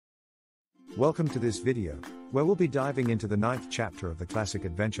Welcome to this video, where we'll be diving into the 9th chapter of the classic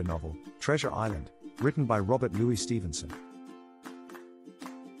adventure novel, Treasure Island, written by Robert Louis Stevenson.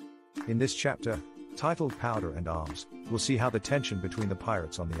 In this chapter, titled Powder and Arms, we'll see how the tension between the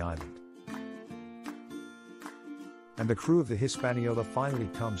pirates on the island and the crew of the Hispaniola finally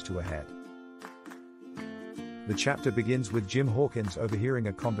comes to a head. The chapter begins with Jim Hawkins overhearing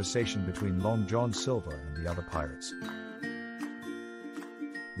a conversation between Long John Silver and the other pirates.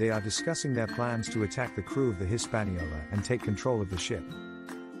 They are discussing their plans to attack the crew of the Hispaniola and take control of the ship.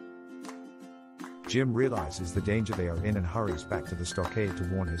 Jim realizes the danger they are in and hurries back to the stockade to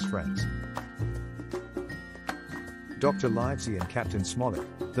warn his friends. Dr. Livesey and Captain Smollett,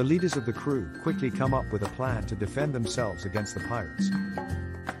 the leaders of the crew, quickly come up with a plan to defend themselves against the pirates.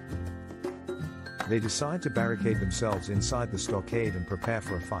 They decide to barricade themselves inside the stockade and prepare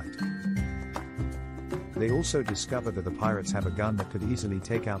for a fight. They also discover that the pirates have a gun that could easily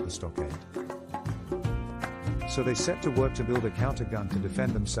take out the stockade. So they set to work to build a counter-gun to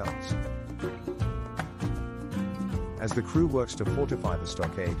defend themselves. As the crew works to fortify the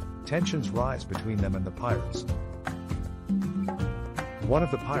stockade, tensions rise between them and the pirates. One of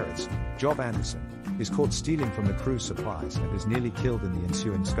the pirates, Job Anderson, is caught stealing from the crew's supplies and is nearly killed in the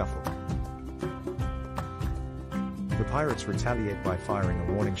ensuing scuffle. The pirates retaliate by firing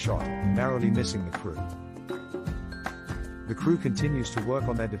a warning shot, narrowly missing the crew. The crew continues to work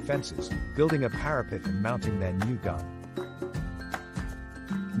on their defenses, building a parapet and mounting their new gun.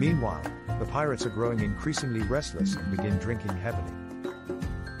 Meanwhile, the pirates are growing increasingly restless and begin drinking heavily.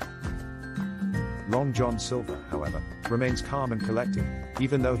 Long John Silver, however, remains calm and collected,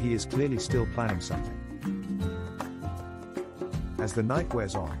 even though he is clearly still planning something. As the night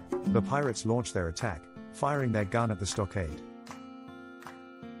wears on, the pirates launch their attack, firing their gun at the stockade.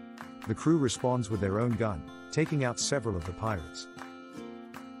 The crew responds with their own gun, taking out several of the pirates.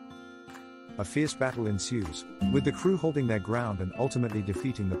 A fierce battle ensues, with the crew holding their ground and ultimately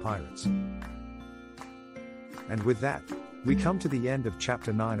defeating the pirates. And with that, we come to the end of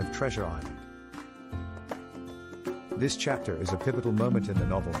Chapter 9 of Treasure Island. This chapter is a pivotal moment in the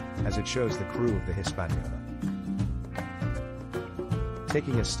novel, as it shows the crew of the Hispaniola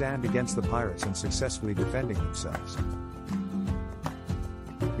taking a stand against the pirates and successfully defending themselves.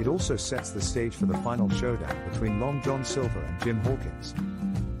 It also sets the stage for the final showdown between Long John Silver and Jim Hawkins.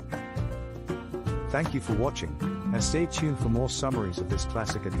 Thank you for watching, and stay tuned for more summaries of this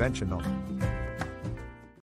classic adventure novel.